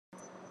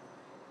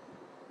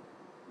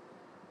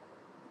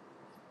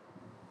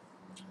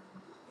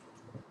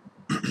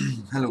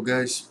Hello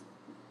guys.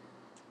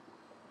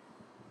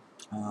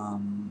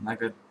 I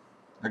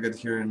got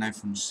here an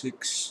iPhone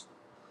 6.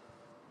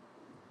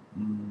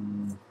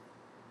 It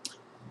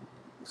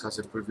has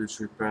a previous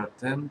repair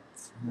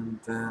attempt,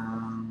 and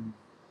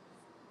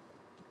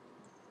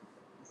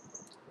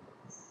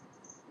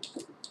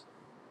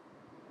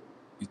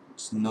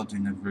it's not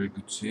in a very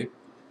good shape.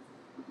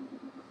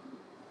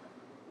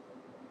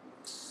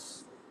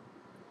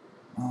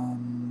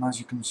 As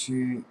you can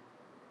see,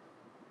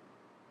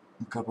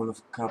 a couple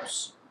of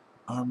caps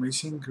are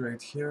missing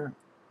right here.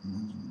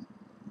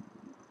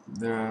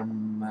 There are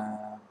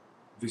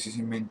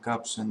VCC main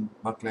caps and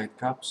backlight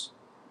caps.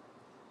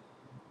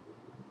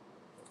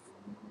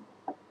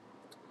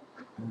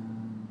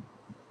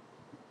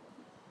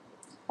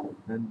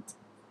 And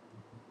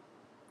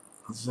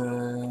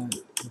the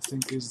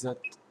thing is that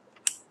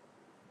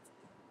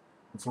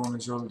the phone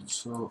is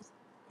also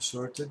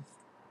shorted.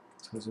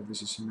 It has a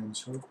VCC main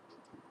short.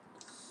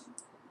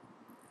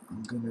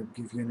 I'm gonna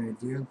give you an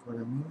idea of what I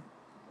mean.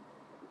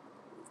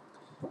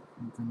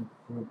 I'm gonna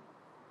put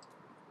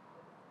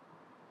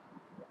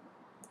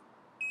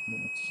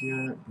right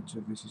here, it's a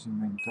VCC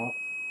main cap.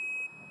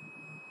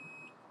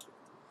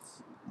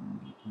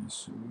 Let me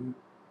show you.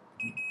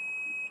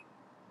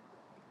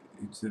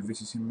 It's the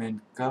VCC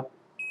main cap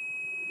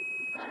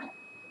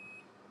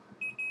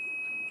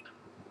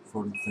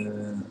for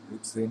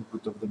it's the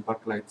input of the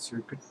backlight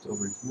circuit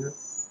over here.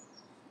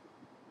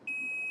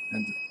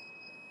 And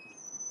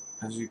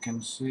as you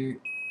can see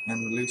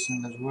and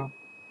listen as well,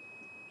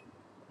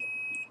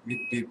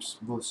 it beeps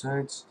both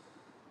sides.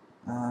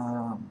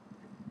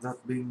 That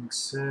being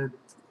said,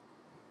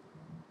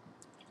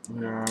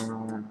 we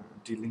are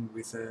dealing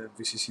with a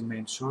VCC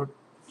main short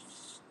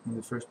in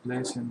the first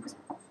place, and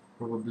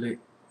probably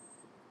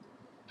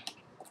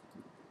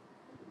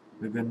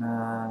we're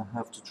gonna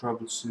have to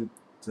troubleshoot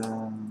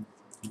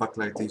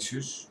backlight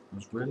issues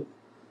as well.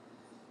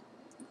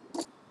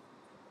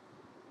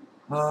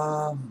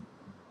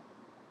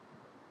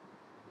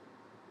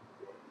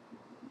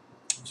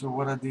 So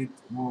what I did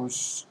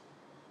was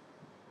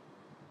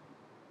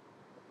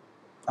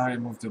I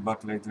removed the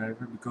backlight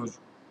driver because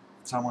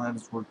someone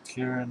else worked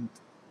here, and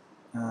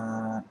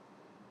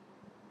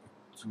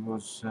it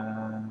was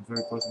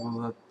very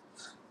possible that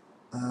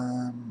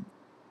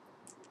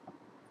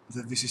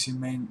the VCC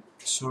main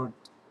short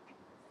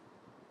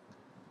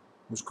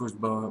was caused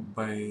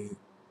by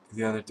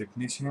the other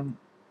technician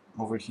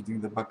overheating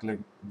the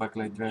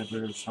backlight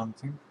driver or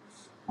something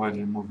while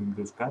removing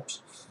those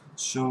caps.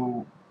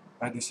 So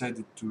I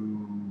decided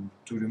to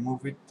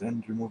remove it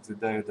and remove the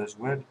diode as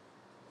well,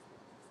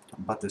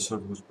 but the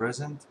short was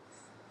present.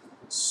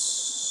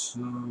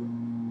 So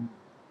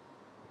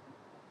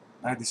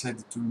I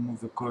decided to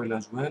remove the coil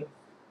as well.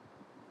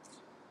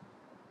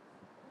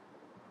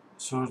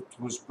 Short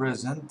was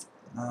present,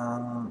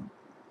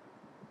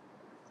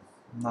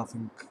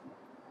 nothing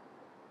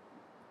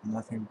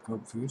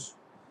obvious.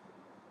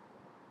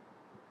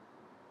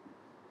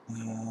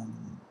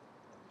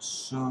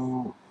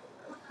 So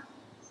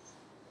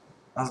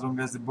as long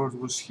as the board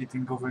was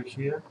hitting over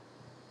here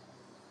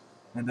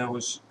and I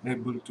was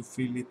able to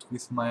feel it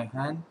with my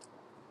hand,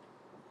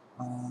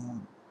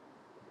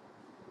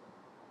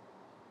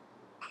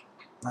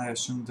 I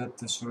assumed that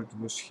the short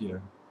was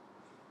here.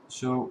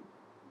 So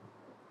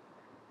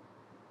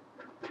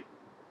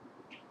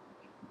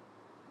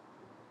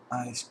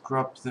I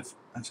scrapped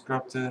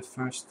the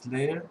first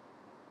layer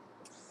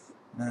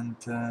and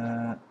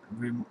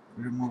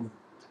removed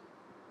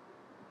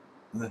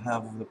the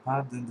half of the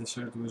pad, and the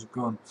short was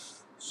gone.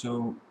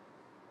 So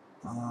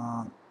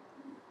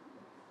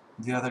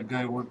the other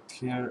guy worked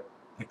here,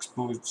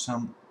 exposed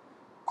some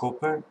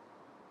copper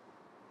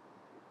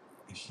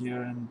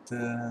here, and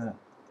the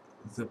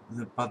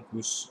pad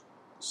was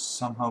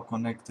somehow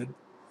connected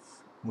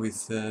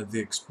with the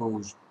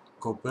exposed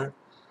copper,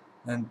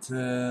 and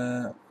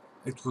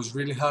it was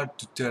really hard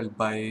to tell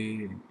by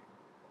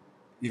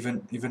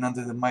even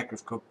under the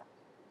microscope,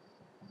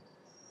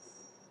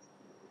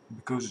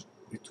 because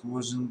it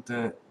wasn't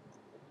a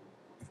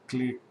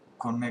clear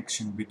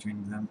connection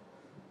between them.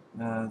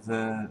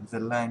 The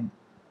line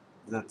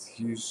that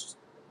used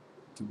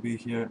to be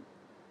here,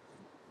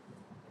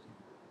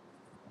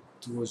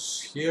 it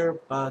was here,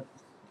 but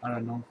I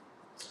don't know.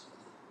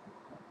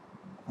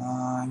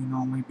 You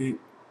know, maybe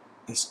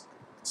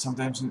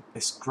sometimes a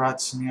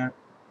scratch near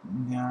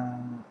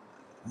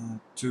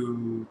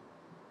two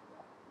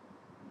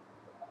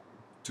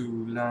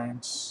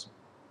lines,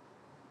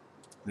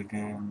 they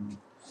can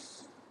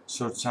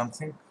sort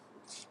something.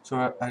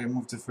 So I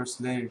removed the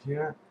first layer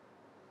here,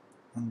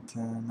 and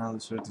now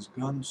the short is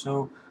gone.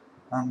 So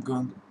I'm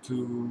going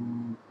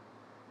to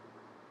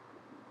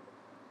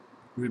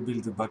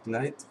rebuild the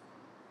backlight.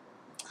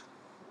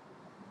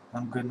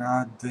 I'm gonna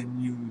add the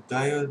new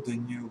diode, the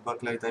new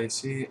backlight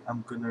IC.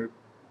 I'm gonna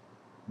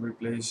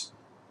replace.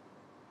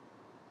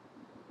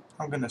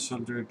 I'm gonna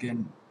solder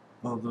again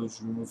all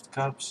those removed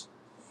caps,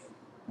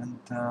 and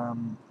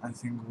I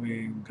think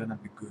we're gonna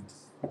be good.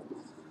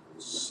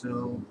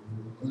 So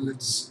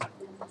let's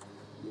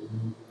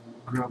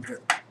grab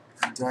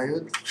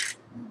diode,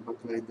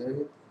 backlight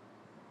diode.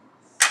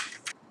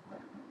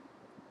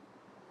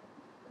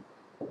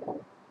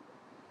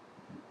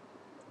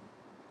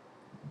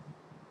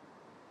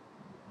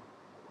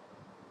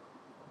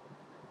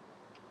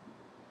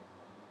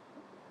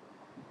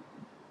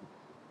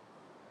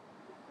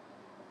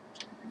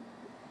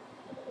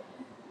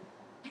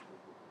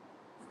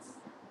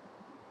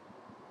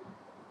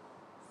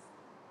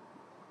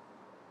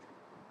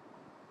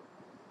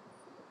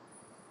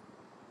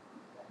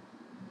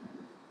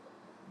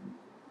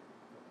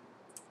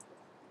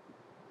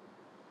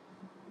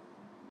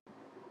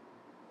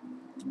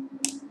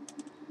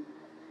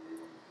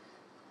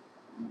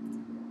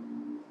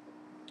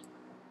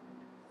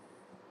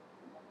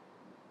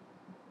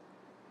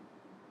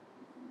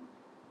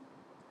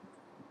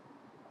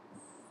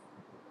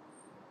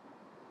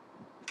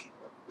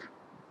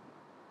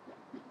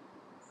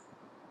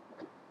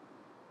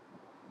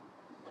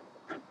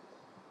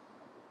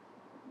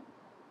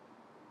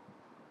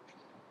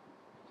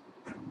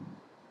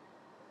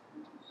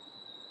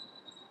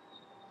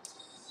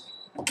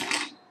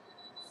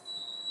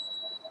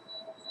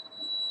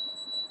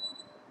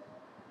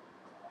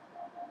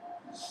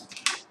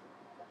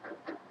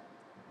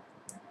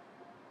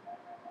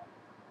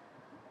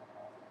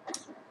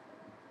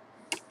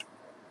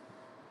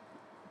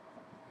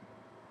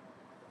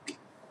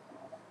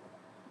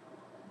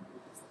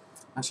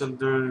 I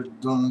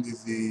soldered only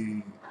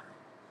the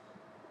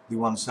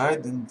one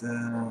side, and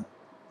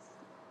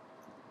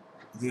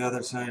the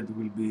other side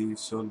will be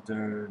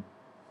soldered.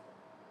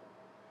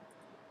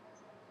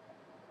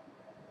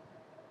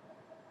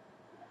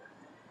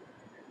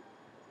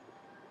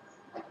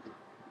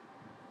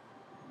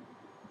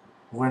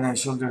 When I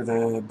solder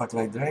the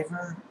backlight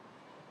driver,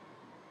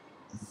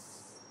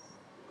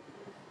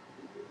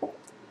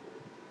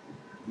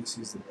 this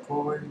is the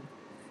coil.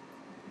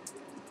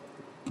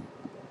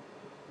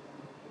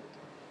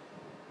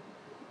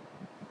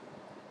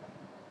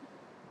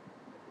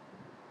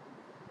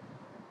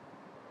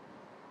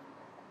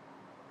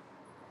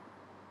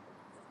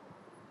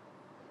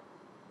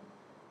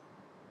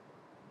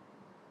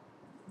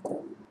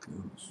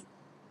 Goes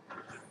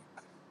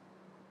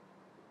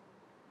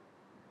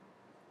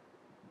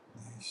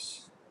like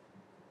this.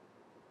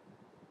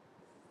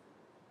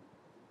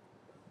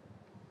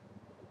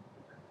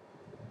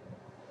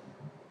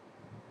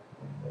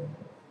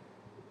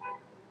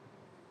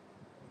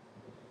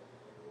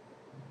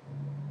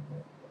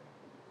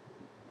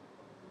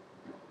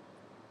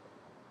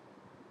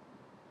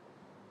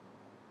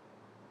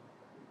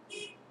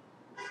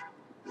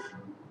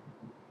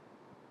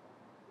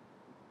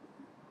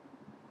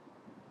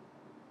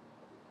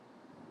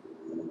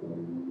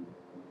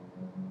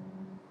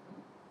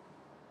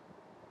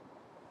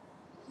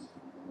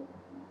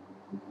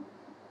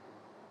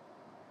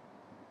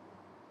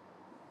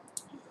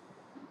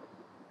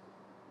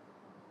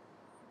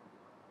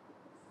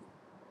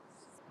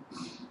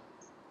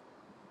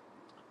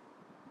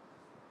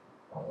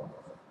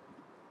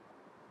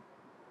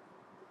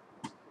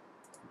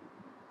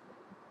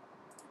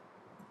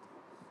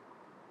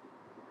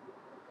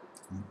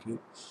 Okay,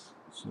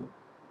 so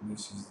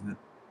this is the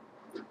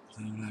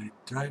light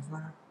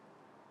driver.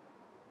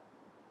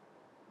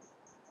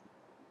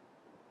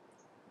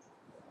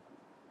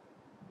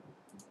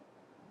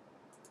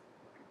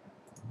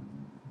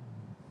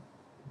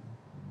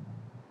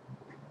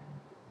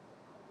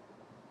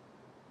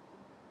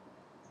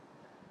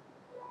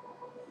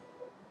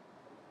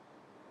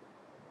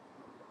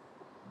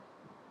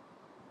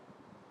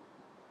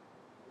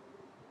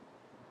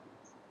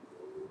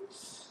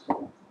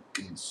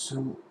 Okay,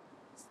 so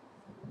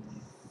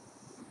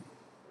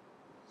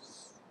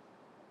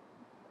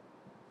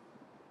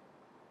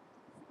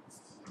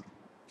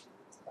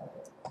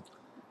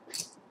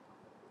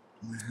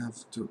we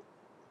have to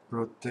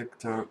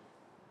protect our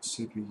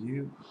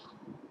CPU.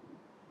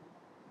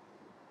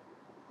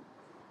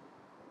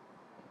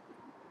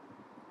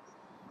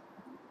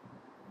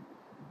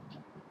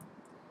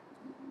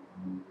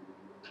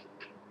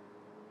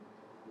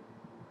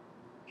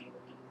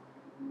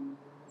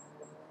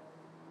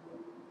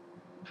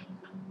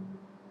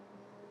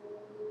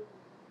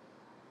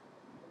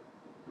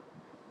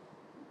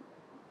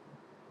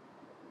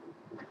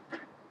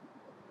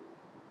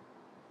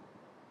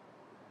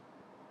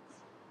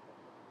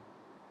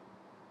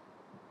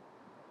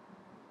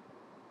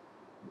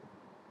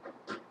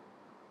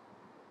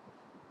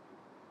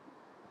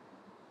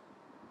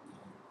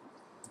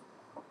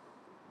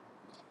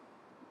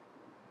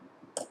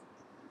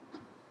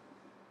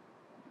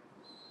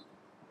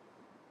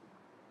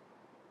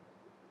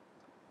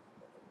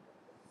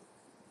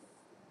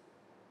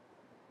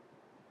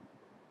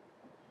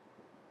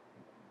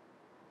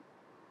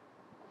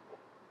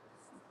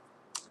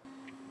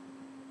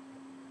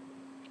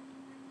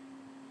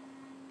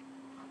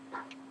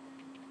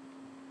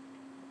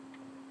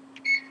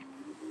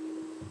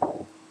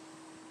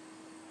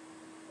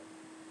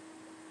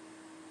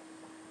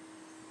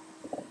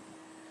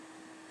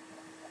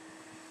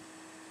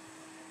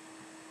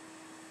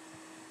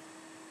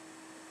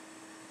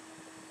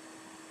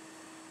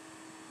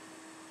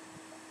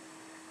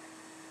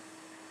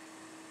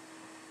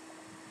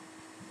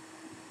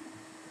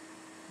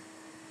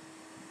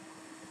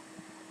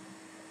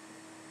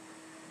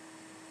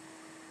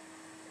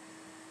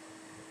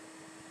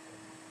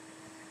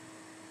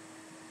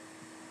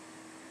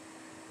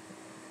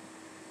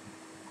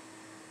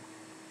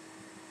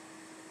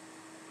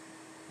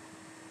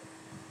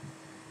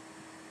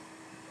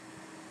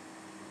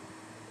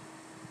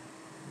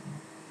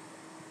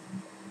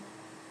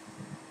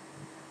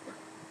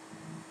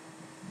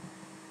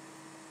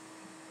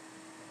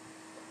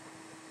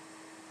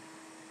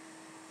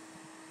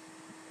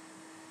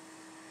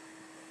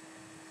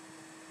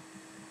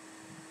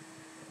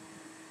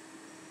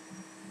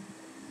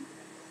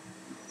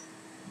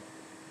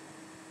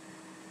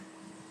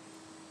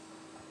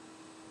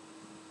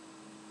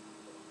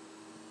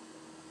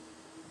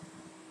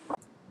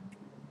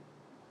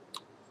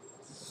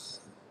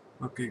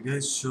 Okay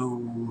guys,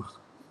 so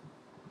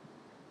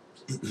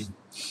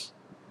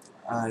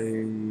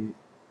I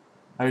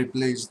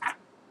replaced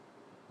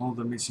all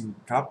the missing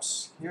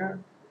caps here.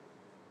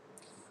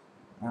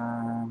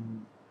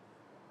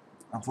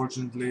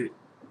 Unfortunately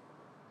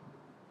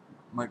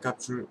my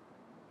capture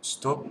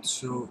stopped,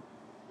 so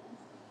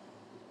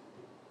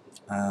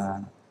uh,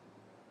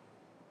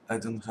 I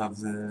don't have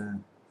the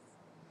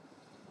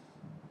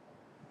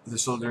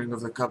soldering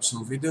of the caps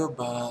on video,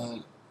 but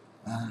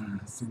I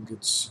think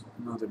it's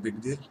not a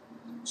big deal.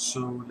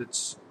 So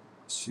let's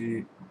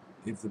see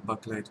if the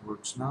backlight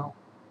works now.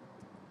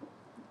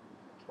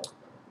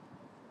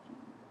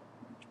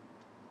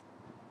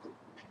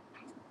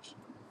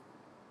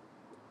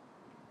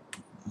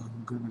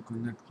 I'm gonna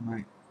connect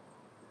my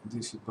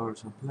DC power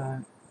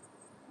supply.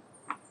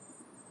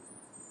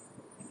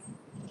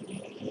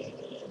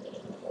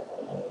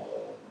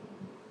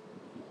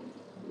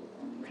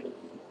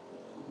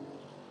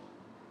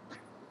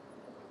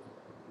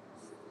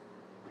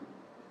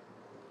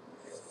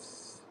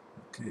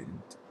 Okay,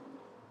 and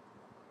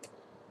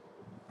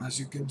as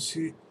you can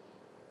see,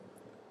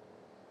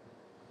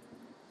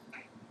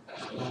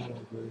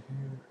 over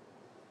here,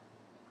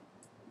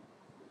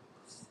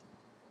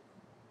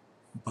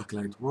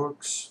 backlight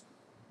works.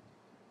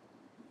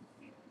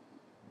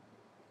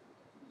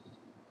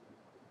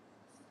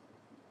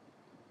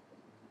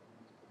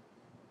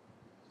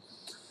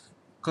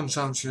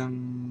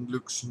 Consumption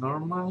looks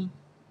normal.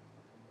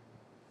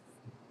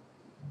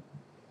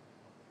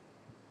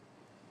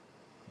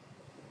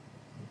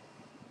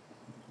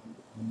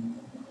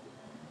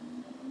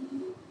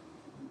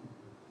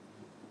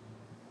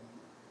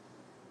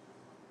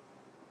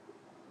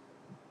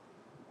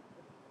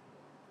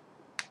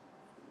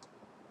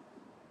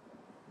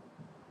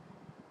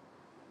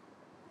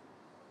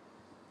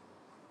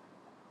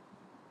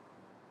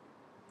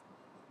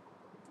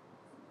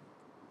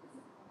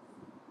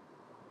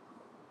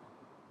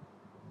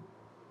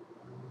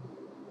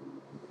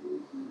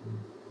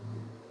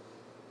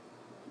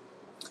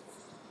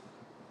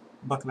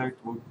 Backlight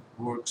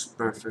works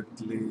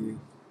perfectly.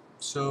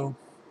 So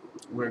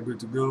we're good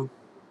to go.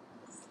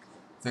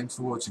 Thanks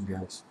for watching,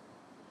 guys.